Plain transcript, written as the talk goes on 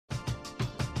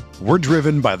We're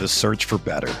driven by the search for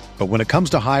better. But when it comes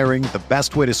to hiring, the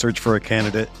best way to search for a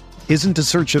candidate isn't to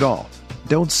search at all.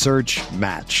 Don't search,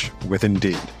 match with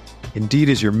Indeed. Indeed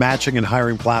is your matching and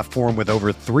hiring platform with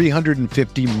over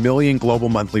 350 million global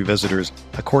monthly visitors,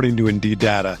 according to Indeed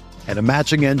data, and a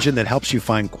matching engine that helps you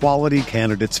find quality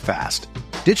candidates fast.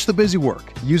 Ditch the busy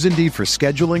work. Use Indeed for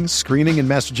scheduling, screening, and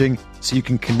messaging so you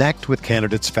can connect with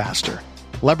candidates faster.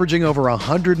 Leveraging over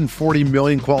 140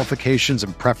 million qualifications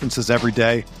and preferences every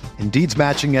day, Indeed's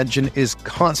matching engine is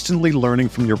constantly learning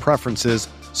from your preferences,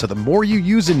 so the more you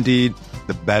use Indeed,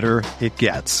 the better it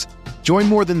gets. Join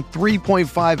more than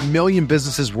 3.5 million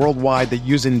businesses worldwide that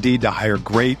use Indeed to hire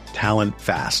great talent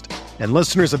fast. And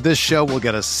listeners of this show will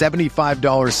get a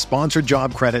 $75 sponsored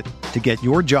job credit to get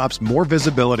your jobs more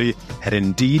visibility at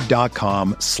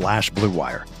Indeed.com/Blue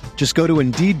Wire. Just go to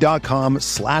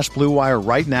Indeed.com/Blue Wire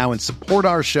right now and support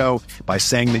our show by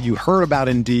saying that you heard about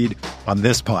Indeed on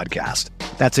this podcast.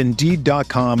 That's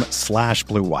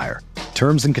Indeed.com/Blue Wire.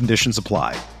 Terms and conditions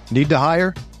apply. Need to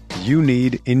hire? You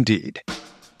need Indeed.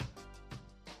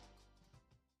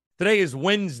 Today is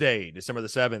Wednesday, December the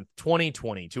 7th,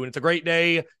 2022, and it's a great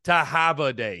day to have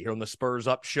a day here on the Spurs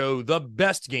Up Show, the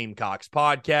best Gamecocks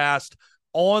podcast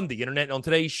on the internet. And on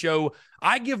today's show,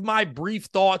 I give my brief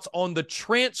thoughts on the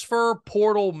transfer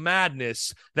portal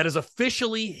madness that has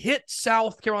officially hit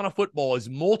South Carolina football as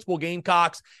multiple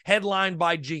Gamecocks headlined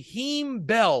by Jaheim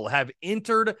Bell have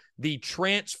entered the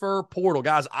transfer portal.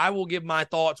 Guys, I will give my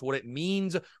thoughts, what it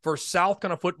means for South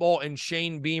Carolina football and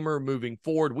Shane Beamer moving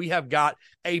forward. We have got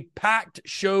a packed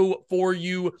show for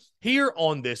you here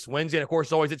on this Wednesday. And of course,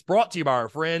 as always, it's brought to you by our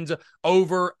friends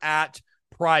over at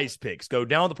Prize Picks. Go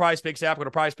down the Prize Picks app, go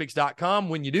to prizepicks.com.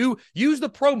 When you do, use the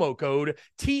promo code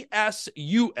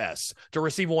TSUS to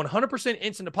receive a 100%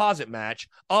 instant deposit match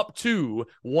up to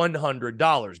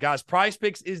 $100. Guys, Prize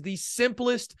Picks is the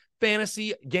simplest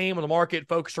fantasy game on the market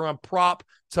focused around prop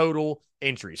total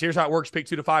entries. Here's how it works. Pick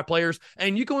 2 to 5 players,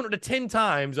 and you can win up to 10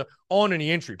 times on any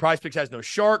entry. Prize Picks has no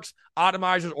sharks,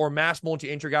 atomizers, or mass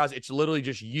multi-entry, guys. It's literally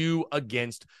just you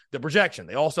against the projection.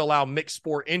 They also allow mixed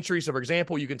sport entries. So, for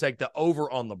example, you can take the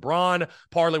over on LeBron,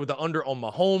 parlay with the under on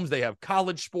Mahomes. They have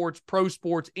college sports, pro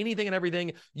sports, anything and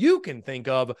everything you can think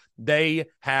of. They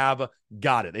have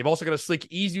got it. They've also got a slick,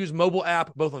 easy-to-use mobile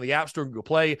app, both on the App Store and Google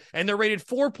Play, and they're rated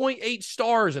 4.8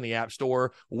 stars in the App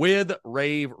Store with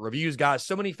rave reviews. Guys,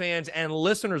 so many fans and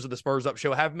listeners of the Spurs Up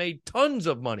Show have made tons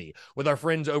of money with our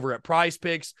friends over at Prize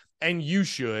Picks, and you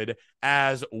should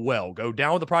as well. Go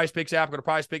down the Prize Picks app, go to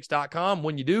prizepicks.com.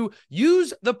 When you do,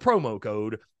 use the promo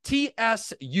code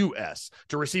TSUS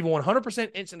to receive a 100%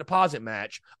 instant deposit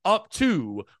match up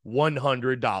to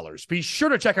 $100. Be sure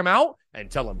to check them out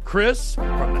and tell them Chris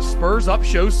from the Spurs Up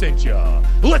Show sent ya.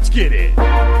 Let's get it.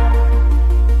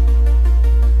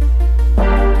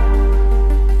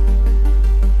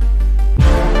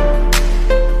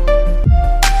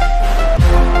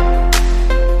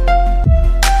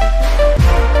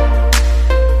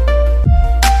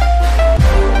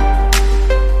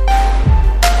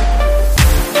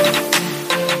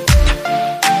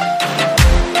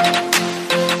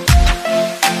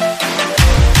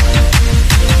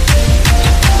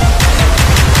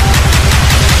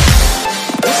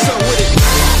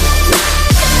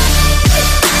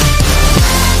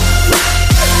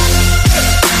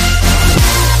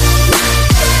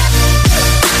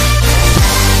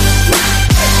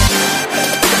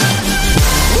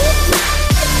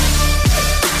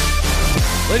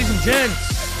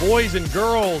 Boys and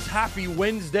girls, happy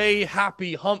Wednesday,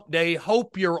 happy hump day.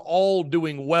 Hope you're all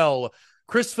doing well.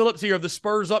 Chris Phillips here of the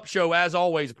Spurs Up Show. As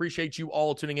always, appreciate you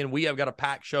all tuning in. We have got a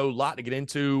packed show, a lot to get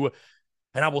into.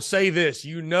 And I will say this,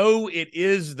 you know it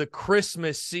is the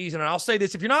Christmas season. And I'll say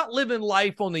this, if you're not living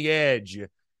life on the edge,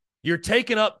 you're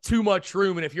taking up too much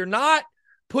room. And if you're not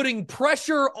putting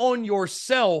pressure on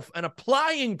yourself and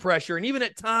applying pressure, and even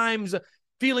at times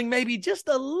feeling maybe just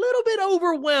a little bit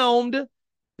overwhelmed,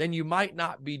 then you might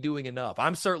not be doing enough.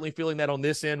 I'm certainly feeling that on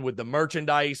this end with the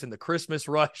merchandise and the Christmas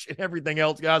rush and everything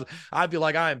else, guys. I feel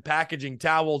like I am packaging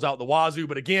towels out the wazoo,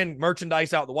 but again,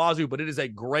 merchandise out the wazoo, but it is a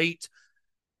great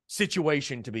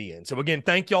situation to be in. So again,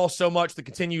 thank y'all so much for the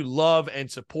continued love and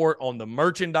support on the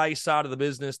merchandise side of the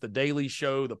business, the daily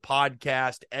show, the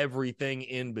podcast, everything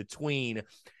in between.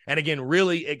 And again,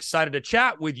 really excited to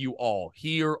chat with you all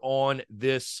here on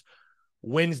this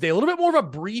Wednesday. A little bit more of a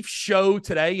brief show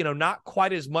today, not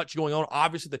quite as much going on.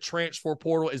 Obviously, the transfer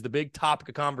portal is the big topic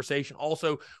of conversation.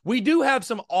 Also, we do have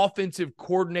some offensive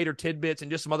coordinator tidbits and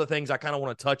just some other things I kind of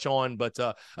want to touch on. But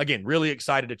again, really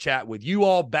excited to chat with you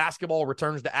all. Basketball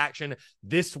returns to action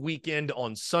this weekend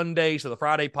on Sunday. So the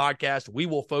Friday podcast, we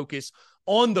will focus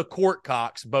on the Court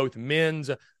Cocks, both men's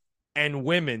and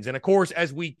women's. And of course,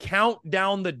 as we count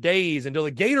down the days until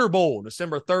the Gator Bowl,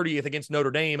 December 30th against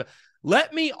Notre Dame,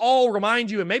 let me all remind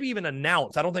you and maybe even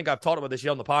announce, I don't think I've talked about this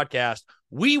yet on the podcast,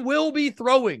 we will be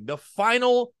throwing the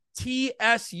final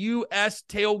TSUS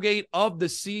tailgate of the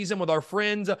season with our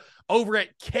friends over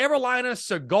at Carolina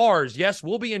Cigars. Yes,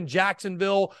 we'll be in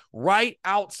Jacksonville, right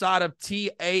outside of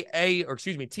TIAA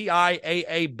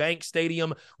Bank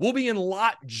Stadium. We'll be in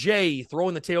Lot J,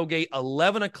 throwing the tailgate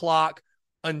 11 o'clock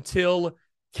until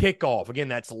kickoff. Again,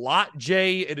 that's Lot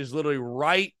J. It is literally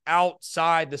right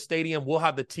outside the stadium. We'll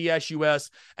have the TSUS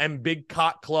and Big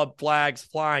Cock Club flags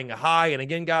flying high. And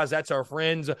again, guys, that's our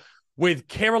friends with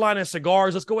Carolina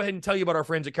Cigars. Let's go ahead and tell you about our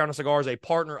friends at Carolina Cigars, a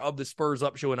partner of the Spurs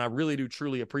Up Show, and I really do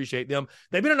truly appreciate them.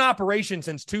 They've been in operation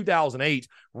since 2008,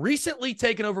 recently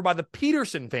taken over by the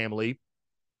Peterson family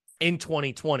in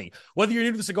 2020. Whether you're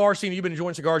new to the cigar scene or you've been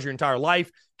enjoying cigars your entire life,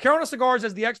 Carolina Cigars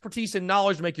has the expertise and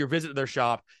knowledge to make your visit to their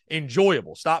shop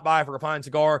enjoyable. Stop by for a fine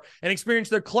cigar and experience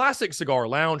their classic cigar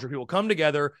lounge where people come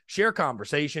together, share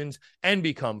conversations, and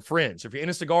become friends. So if you're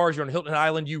into cigars, you're on Hilton Head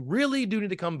Island, you really do need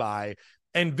to come by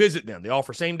and visit them. They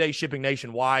offer same-day shipping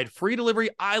nationwide, free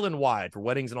delivery island-wide for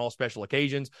weddings and all special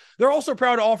occasions. They're also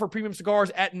proud to offer premium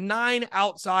cigars at 9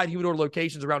 outside humidor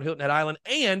locations around Hilton Head Island,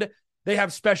 and they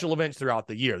have special events throughout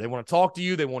the year. They want to talk to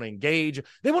you. They want to engage.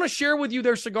 They want to share with you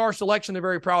their cigar selection they're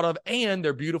very proud of and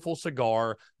their beautiful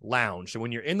cigar lounge. So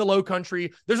when you're in the low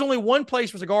country, there's only one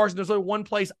place for cigars, and there's only one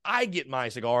place I get my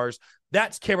cigars.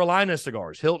 That's Carolina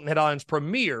Cigars, Hilton Head Island's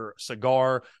premier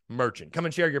cigar merchant. Come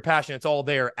and share your passion. It's all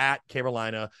there at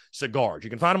Carolina Cigars. You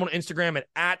can find them on Instagram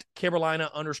at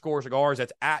Carolina_cigars.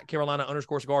 That's at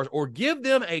Carolina_cigars. Or give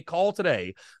them a call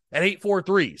today at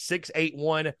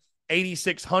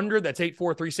 843-681-8600. That's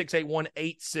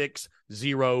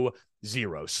 843-681-8600.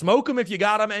 Smoke them if you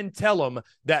got them, and tell them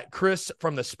that Chris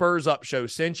from the Spurs Up Show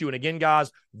sent you. And again,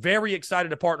 guys, very excited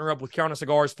to partner up with Carolina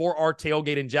Cigars for our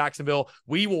tailgate in Jacksonville.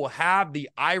 We will have the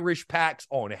Irish packs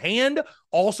on hand.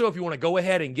 Also, if you want to go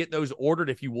ahead and get those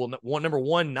ordered, if you will want, number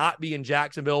one, not be in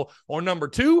Jacksonville, or number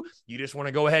two, you just want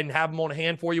to go ahead and have them on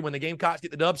hand for you when the Gamecocks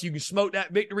get the dub so you can smoke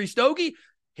that victory stogie,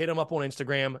 hit them up on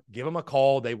Instagram, give them a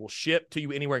call. They will ship to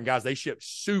you anywhere. And guys, they ship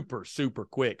super, super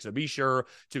quick. So be sure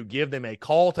to give them a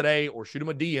call today or shoot them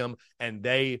a DM, and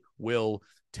they will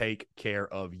take care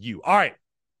of you. All right,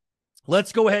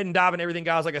 let's go ahead and dive into everything,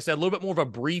 guys. Like I said, a little bit more of a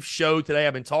brief show today.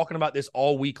 I've been talking about this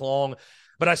all week long,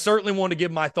 but I certainly want to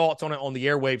give my thoughts on it on the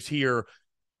airwaves here.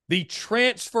 The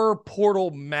transfer portal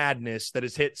madness that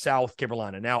has hit South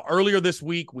Carolina. Now, earlier this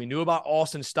week, we knew about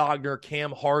Austin Stogner.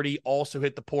 Cam Hardy also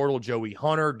hit the portal. Joey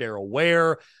Hunter, Darrell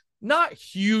Ware. Not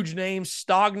huge names.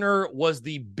 Stogner was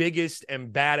the biggest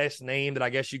and baddest name that I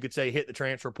guess you could say hit the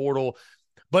transfer portal.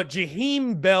 But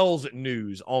Jaheim Bell's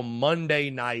news on Monday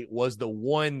night was the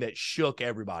one that shook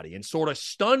everybody and sort of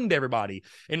stunned everybody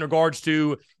in regards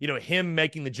to, him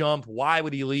making the jump. Why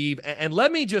would he leave? And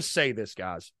let me just say this,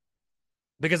 guys,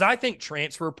 because I think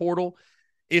transfer portal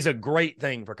is a great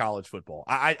thing for college football.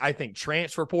 I think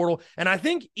transfer portal, and I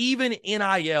think even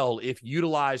NIL, if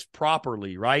utilized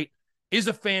properly, right, is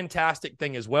a fantastic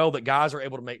thing as well, that guys are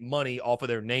able to make money off of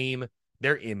their name,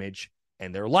 their image,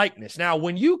 and their likeness. Now,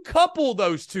 when you couple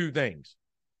those two things,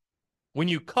 when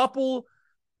you couple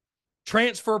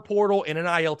transfer portal and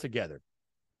NIL together,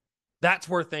 that's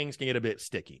where things can get a bit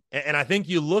sticky. And I think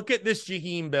you look at this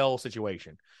Jaheim Bell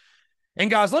situation. And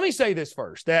guys, let me say this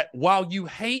first, that while you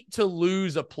hate to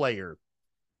lose a player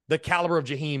the caliber of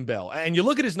Jaheim Bell, and you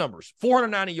look at his numbers,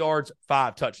 490 yards,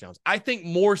 5 touchdowns. I think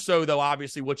more so, though,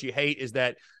 obviously what you hate is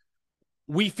that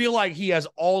we feel like he has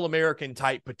All-American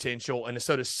type potential. And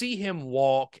so to see him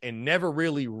walk and never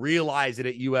really realize it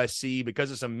at USC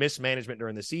because of some mismanagement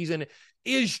during the season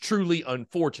is truly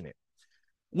unfortunate.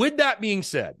 With that being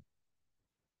said,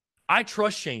 I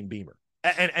trust Shane Beamer.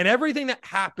 And everything that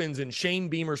happens in Shane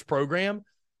Beamer's program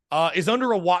is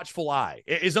under a watchful eye,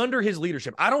 is under his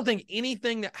leadership. I don't think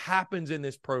anything that happens in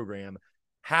this program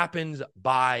happens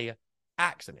by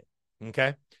accident,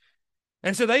 okay?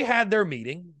 And so they had their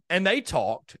meeting, and they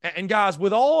talked. And guys,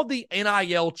 with all the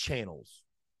NIL channels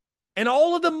and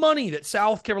all of the money that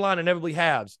South Carolina inevitably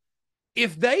has,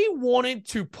 if they wanted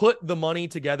to put the money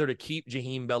together to keep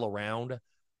Jaheim Bell around,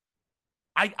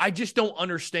 I just don't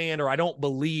understand, or I don't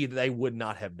believe they would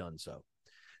not have done so.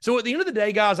 So at the end of the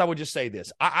day, guys, I would just say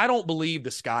this. I don't believe the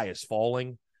sky is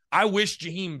falling. I wish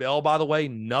Jaheim Bell, by the way,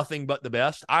 nothing but the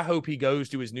best. I hope he goes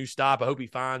to his new stop. I hope he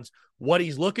finds what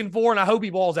he's looking for, and I hope he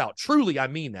balls out. Truly, I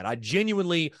mean that. I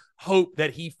genuinely hope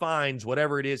that he finds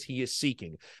whatever it is he is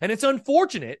seeking. And it's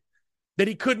unfortunate that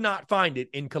he could not find it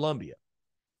in Columbia.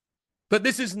 But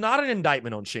this is not an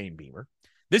indictment on Shane Beamer.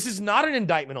 This is not an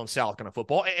indictment on South Carolina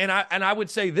football. And I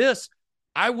would say this,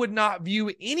 I would not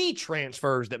view any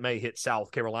transfers that may hit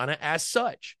South Carolina as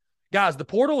such. Guys, the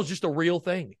portal is just a real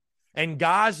thing. And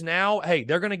guys now, hey,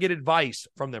 they're going to get advice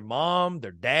from their mom,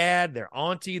 their dad, their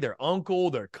auntie, their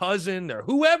uncle, their cousin, their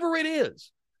whoever it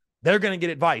is. They're going to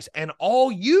get advice. And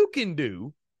all you can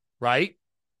do, right,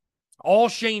 all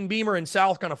Shane Beamer and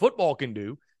South Carolina football can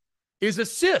do is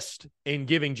assist in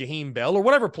giving Jaheim Bell or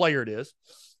whatever player it is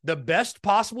the best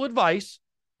possible advice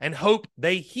and hope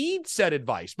they heed said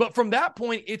advice. But from that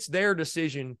point, it's their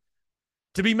decision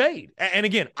to be made. And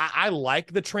again, I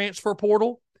like the transfer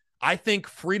portal. I think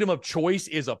freedom of choice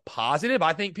is a positive.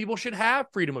 I think people should have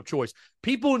freedom of choice.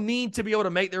 People need to be able to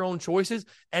make their own choices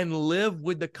and live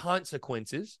with the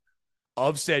consequences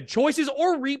of said choices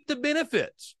or reap the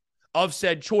benefits of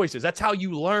said choices. That's how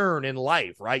you learn in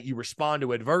life, right? You respond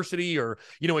to adversity, or,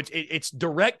 it's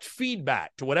direct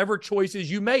feedback to whatever choices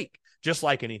you make, just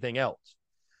like anything else.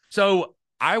 So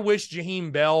I wish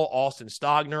Jaheim Bell, Austin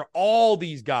Stogner, all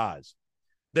these guys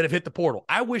that have hit the portal,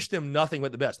 I wish them nothing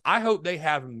but the best. I hope they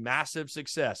have massive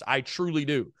success. I truly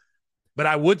do. But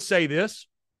I would say this,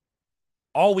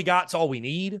 all we got's all we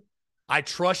need. I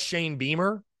trust Shane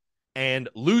Beamer, and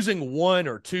losing one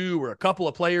or two or a couple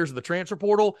of players of the transfer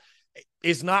portal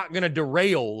is not going to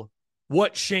derail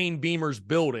what Shane Beamer's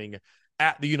building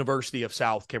at the University of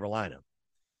South Carolina.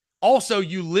 Also,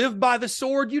 you live by the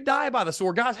sword, you die by the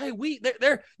sword. Guys, hey,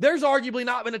 there's arguably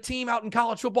not been a team out in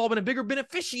college football been a bigger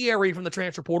beneficiary from the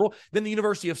transfer portal than the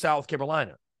University of South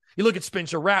Carolina. You look at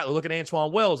Spencer Rattler, look at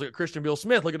Antoine Wells, look at Christian Bill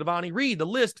Smith, look at Devontae Reed. The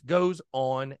list goes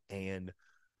on and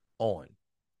on.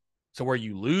 So where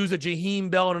you lose a Jaheim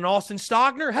Bell and an Austin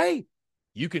Stogner, hey,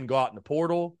 you can go out in the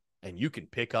portal and you can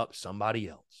pick up somebody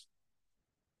else.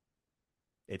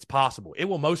 It's possible. It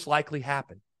will most likely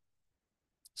happen.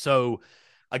 So,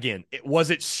 again, was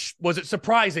it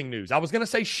surprising news? I was going to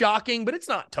say shocking, but it's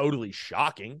not totally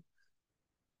shocking.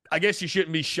 I guess you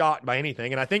shouldn't be shocked by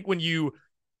anything. And I think when you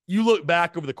look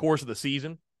back over the course of the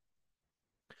season,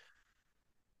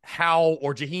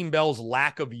 Jaheim Bell's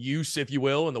lack of use, if you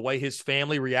will, and the way his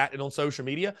family reacted on social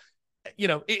media,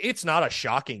 it's not a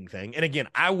shocking thing. And again,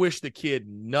 I wish the kid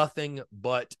nothing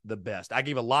but the best. I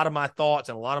gave a lot of my thoughts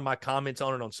and a lot of my comments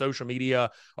on it on social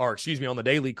media, on the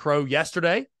Daily Crow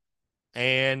yesterday.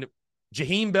 And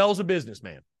Jaheim Bell's a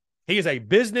businessman. He is a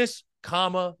business,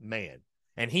 man.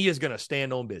 And he is going to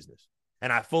stand on business.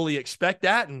 And I fully expect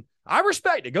that. And I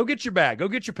respect it. Go get your bag. Go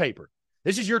get your paper.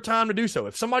 This is your time to do so.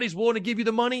 If somebody's willing to give you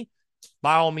the money,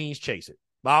 by all means, chase it.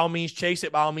 By all means, chase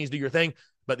it. By all means, do your thing.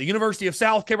 But the University of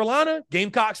South Carolina,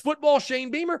 Gamecocks football,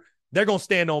 Shane Beamer, they're going to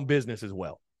stand on business as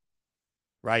well,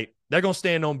 right? They're going to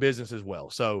stand on business as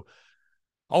well. So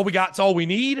all we got's all we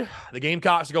need. The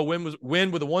Gamecocks to go win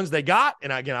with the ones they got.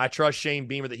 And again, I trust Shane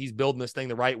Beamer that he's building this thing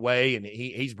the right way, and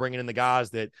he's bringing in the guys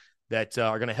that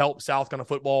are going to help South Carolina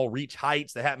football reach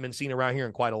heights that haven't been seen around here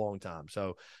in quite a long time.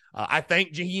 So I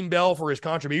thank Jaheim Bell for his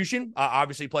contribution.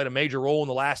 Obviously played a major role in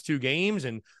the last two games,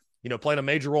 and played a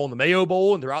major role in the Mayo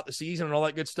Bowl and throughout the season and all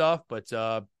that good stuff. But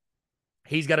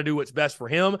he's got to do what's best for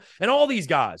him. And all these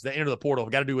guys that enter the portal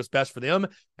have got to do what's best for them.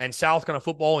 And South Carolina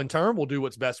football, in turn, will do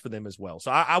what's best for them as well.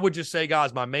 So I would just say,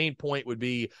 guys, my main point would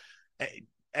be,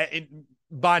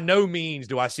 by no means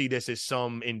do I see this as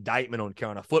some indictment on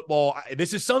Carolina football.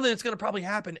 This is something that's going to probably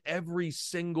happen every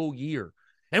single year.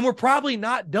 And we're probably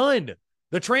not done.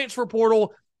 The transfer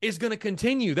portal is going to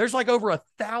continue. There's like over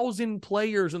 1,000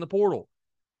 players in the portal.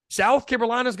 South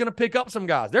Carolina's going to pick up some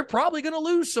guys. They're probably going to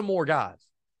lose some more guys.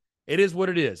 It is what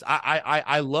it is.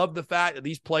 I love the fact that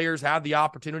these players have the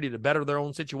opportunity to better their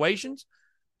own situations.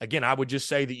 Again, I would just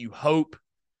say that you hope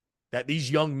that these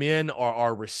young men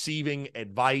are receiving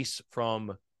advice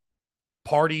from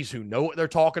parties who know what they're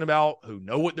talking about, who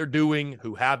know what they're doing,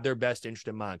 who have their best interest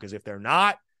in mind. Because if they're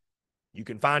not, you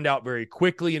can find out very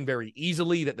quickly and very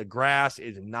easily that the grass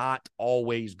is not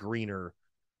always greener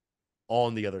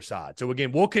on the other side. So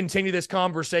again, we'll continue this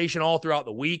conversation all throughout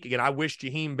the week. Again, I wish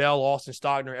Jaheim Bell, Austin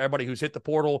Stogner, everybody who's hit the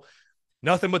portal,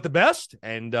 nothing but the best.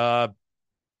 And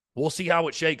we'll see how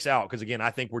it shakes out. Because again,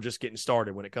 I think we're just getting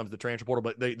started when it comes to the transfer portal.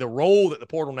 But the role that the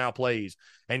portal now plays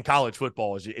in college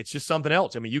football it's just something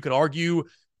else. I mean, you could argue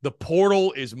the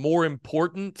portal is more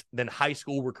important than high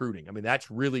school recruiting. I mean, that's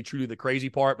really truly the crazy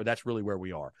part, but that's really where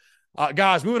we are.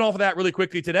 Guys, moving off of that really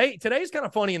quickly today's kind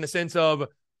of funny in the sense of,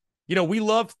 we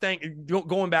love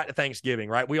going back to Thanksgiving,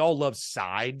 right? We all love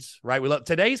sides, right?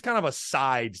 Today's kind of a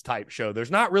sides type show.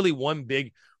 There's not really one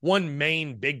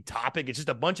main big topic. It's just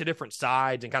a bunch of different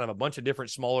sides and kind of a bunch of different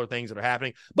smaller things that are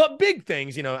happening, but big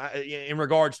things, in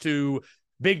regards to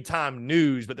big time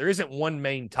news, but there isn't one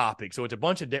main topic. So it's a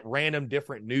bunch of random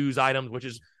different news items,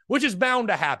 which is bound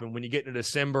to happen when you get into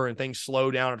December and things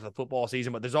slow down into the football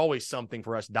season. But there's always something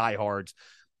for us diehards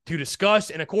to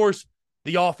discuss. And of course,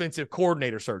 the offensive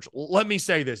coordinator search. Let me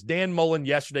say this. Dan Mullen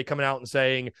yesterday coming out and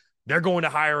saying they're going to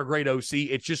hire a great OC.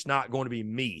 It's just not going to be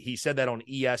me. He said that on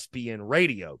ESPN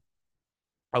radio.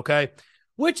 Okay,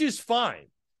 which is fine.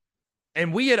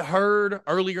 And we had heard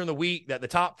earlier in the week that the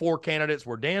top 4 candidates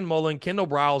were Dan Mullen, Kendall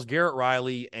Briles, Garrett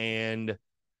Riley, and,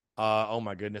 oh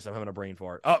my goodness, I'm having a brain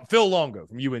fart. Phil Longo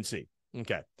from UNC.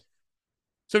 Okay.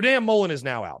 So Dan Mullen is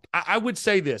now out. I would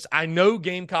say this. I know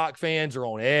Gamecock fans are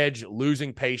on edge,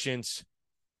 losing patience.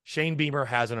 Shane Beamer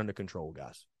has it under control,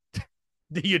 guys.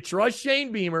 Do you trust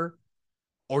Shane Beamer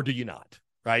or do you not?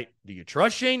 Right? Do you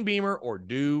trust Shane Beamer or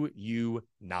do you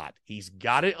not? He's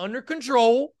got it under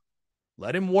control.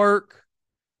 Let him work.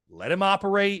 Let him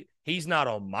operate. He's not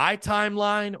on my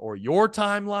timeline or your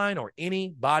timeline or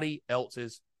anybody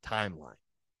else's timeline,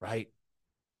 right?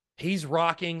 He's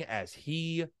rocking as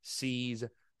he sees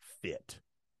fit.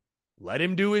 Let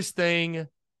him do his thing.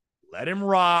 Let him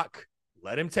rock.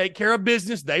 Let him take care of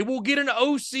business. They will get an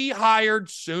OC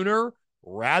hired sooner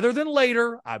rather than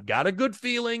later. I've got a good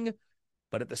feeling.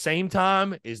 But at the same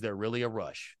time, is there really a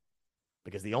rush?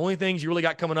 Because the only things you really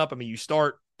got coming up, you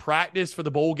start practice for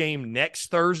the bowl game next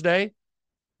Thursday,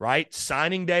 right?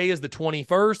 Signing day is the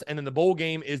 21st, and then the bowl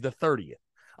game is the 30th.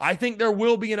 I think there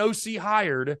will be an OC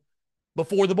hired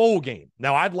before the bowl game.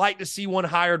 Now, I'd like to see one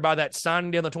hired by that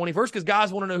signing day on the 21st because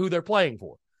guys want to know who they're playing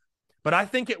for. But I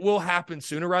think it will happen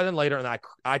sooner rather than later, and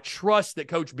I trust that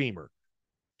Coach Beamer,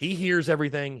 he hears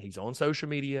everything. He's on social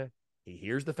media. He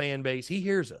hears the fan base. He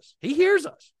hears us. He hears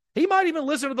us. He might even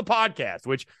listen to the podcast,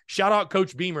 which shout out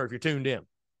Coach Beamer if you're tuned in.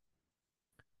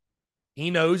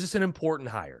 He knows it's an important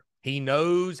hire. He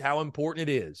knows how important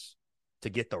it is to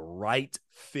get the right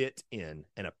fit in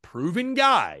and a proven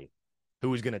guy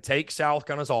who is going to take South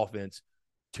Carolina's offense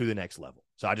to the next level.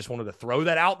 So I just wanted to throw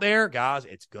that out there. Guys,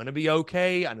 it's going to be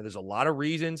okay. I know there's a lot of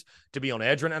reasons to be on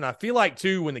edge. And I feel like,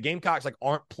 too, when the Gamecocks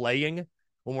aren't playing,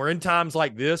 when we're in times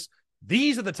like this,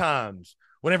 these are the times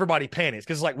when everybody panics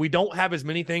because we don't have as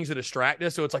many things to distract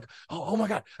us. So it's oh my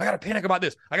God, I got to panic about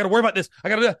this. I got to worry about this. I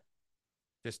got to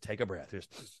just take a breath.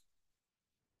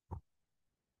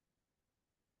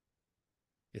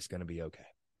 It's going to be okay.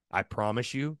 I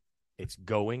promise you it's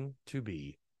going to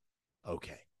be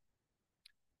okay.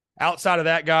 Outside of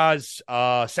that, guys,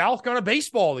 South Carolina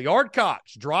baseball, the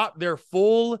Gamecocks dropped their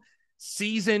full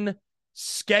season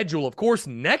schedule. Of course,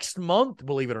 next month,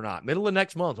 believe it or not, middle of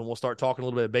next month, when we'll start talking a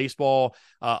little bit of baseball.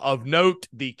 Of note,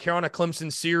 the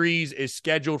Carolina-Clemson series is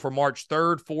scheduled for March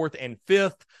 3rd, 4th, and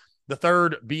 5th. The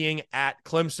 3rd being at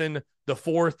Clemson, the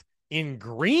 4th in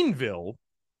Greenville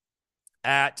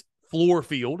at Floor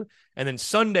Field, and then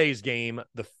Sunday's game,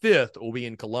 the 5th, will be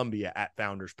in Columbia at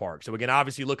Founders Park. So again,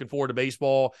 obviously looking forward to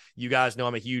baseball. You guys know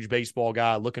I'm a huge baseball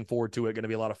guy. Looking forward to it. Going to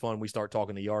be a lot of fun. We start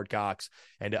talking the Gamecocks.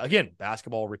 And again,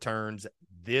 basketball returns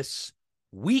this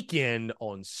weekend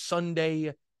on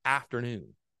Sunday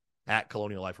afternoon at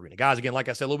Colonial Life Arena. Guys, again, like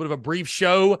I said, a little bit of a brief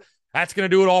show. That's going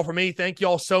to do it all for me. Thank you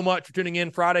all so much for tuning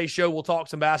in. Friday's show, we'll talk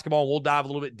some basketball. We'll dive a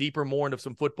little bit deeper, more into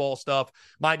some football stuff.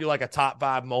 Might do a top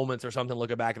 5 moments or something,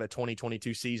 looking back at the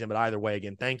 2022 season. But either way,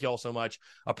 again, thank you all so much.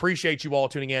 Appreciate you all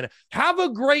tuning in. Have a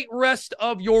great rest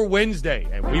of your Wednesday,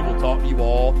 and we will talk to you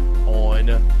all on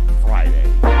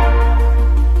Friday.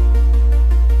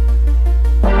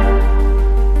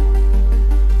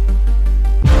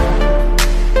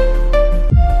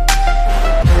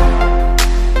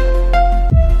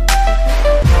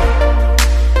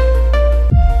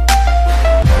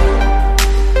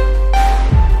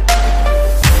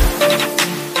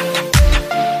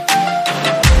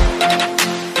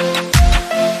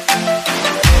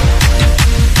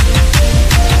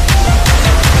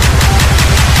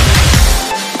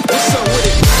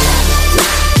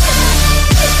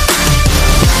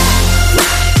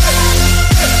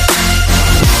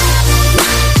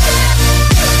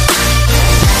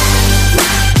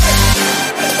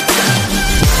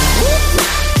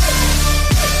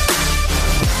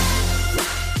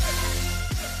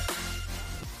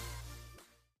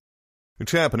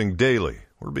 It's happening daily.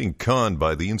 We're being conned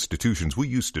by the institutions we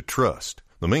used to trust.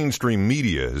 The mainstream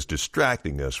media is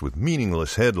distracting us with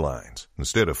meaningless headlines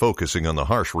instead of focusing on the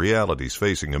harsh realities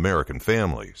facing American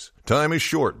families. Time is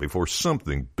short before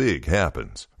something big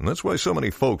happens, and that's why so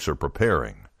many folks are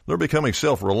preparing. They're becoming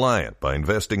self-reliant by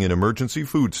investing in emergency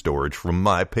food storage from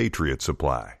My Patriot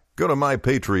Supply. Go to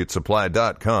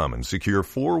MyPatriotSupply.com and secure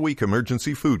 4-week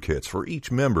emergency food kits for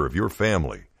each member of your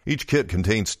family. Each kit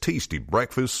contains tasty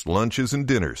breakfasts, lunches, and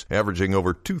dinners, averaging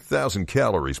over 2,000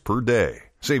 calories per day.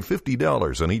 Save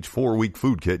 $50 on each 4-week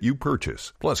food kit you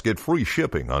purchase. Plus, get free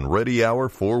shipping on Ready Hour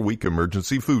 4-week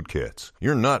emergency food kits.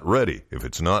 You're not ready if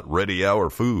it's not Ready Hour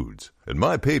Foods. At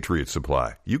My Patriot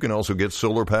Supply, you can also get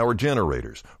solar power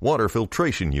generators, water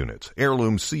filtration units,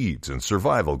 heirloom seeds, and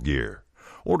survival gear.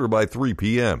 Order by 3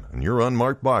 p.m. and your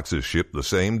unmarked boxes ship the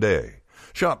same day.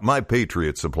 Shop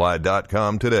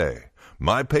MyPatriotSupply.com today.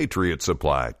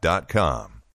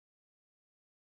 MyPatriotSupply.com.